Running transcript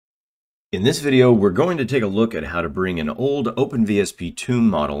In this video, we're going to take a look at how to bring an old OpenVSP 2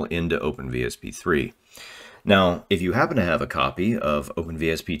 model into OpenVSP 3. Now, if you happen to have a copy of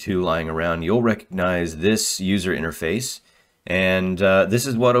OpenVSP 2 lying around, you'll recognize this user interface. And this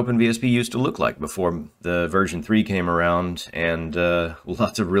is what OpenVSP used to look like before the version 3 came around, and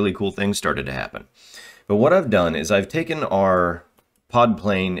lots of really cool things started to happen. But what I've done is I've taken our pod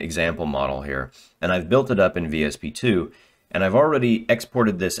plane example model here, and I've built it up in VSP2. And I've already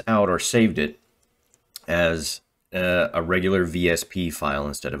exported this out or saved it as a regular VSP file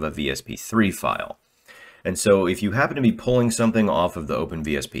instead of a VSP3 file. And so if you happen to be pulling something off of the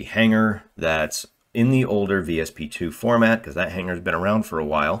OpenVSP hanger that's in the older VSP2 format, because that hanger's been around for a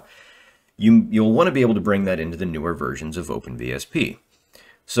while, you'll want to be able to bring that into the newer versions of OpenVSP.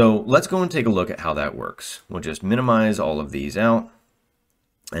 So let's go and take a look at how that works. We'll just minimize all of these out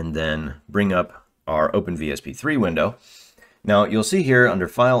and then bring up our OpenVSP3 window. Now you'll see here under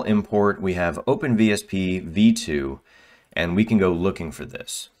File Import we have OpenVSP v2, and we can go looking for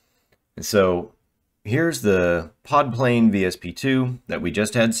this. And so here's the pod plane VSP2 that we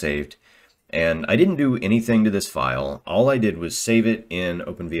just had saved, and I didn't do anything to this file. All I did was save it in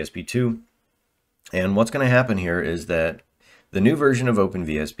OpenVSP2, and what's going to happen here is that the new version of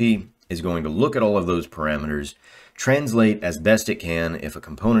OpenVSP is going to look at all of those parameters, translate as best it can. If a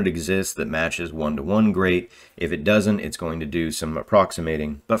component exists that matches one-to-one, great. If it doesn't, it's going to do some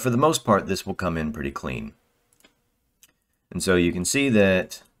approximating. But for the most part, this will come in pretty clean. And so you can see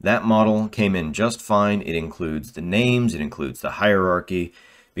that that model came in just fine. It includes the names, it includes the hierarchy,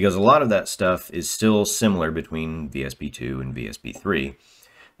 because a lot of that stuff is still similar between VSP2 and VSP3.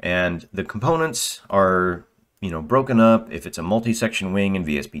 And the components are broken up. If it's a multi-section wing in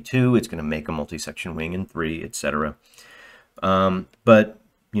VSP2, it's going to make a multi-section wing in 3, etc. But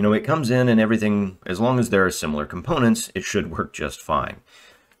it comes in and everything, as long as there are similar components, it should work just fine.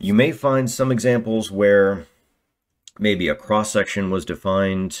 You may find some examples where maybe a cross-section was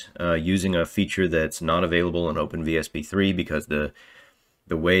defined using a feature that's not available in OpenVSP3 because the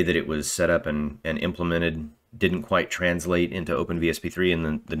way that it was set up and implemented didn't quite translate into OpenVSP3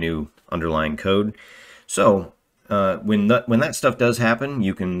 and the new underlying code. So when that stuff does happen,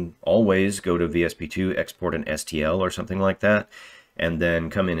 you can always go to VSP2, export an STL or something like that, and then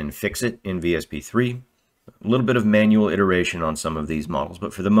come in and fix it in VSP3. A little bit of manual iteration on some of these models,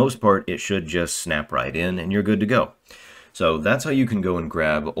 but for the most part, it should just snap right in and you're good to go. So that's how you can go and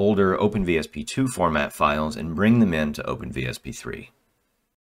grab older OpenVSP2 format files and bring them into OpenVSP3.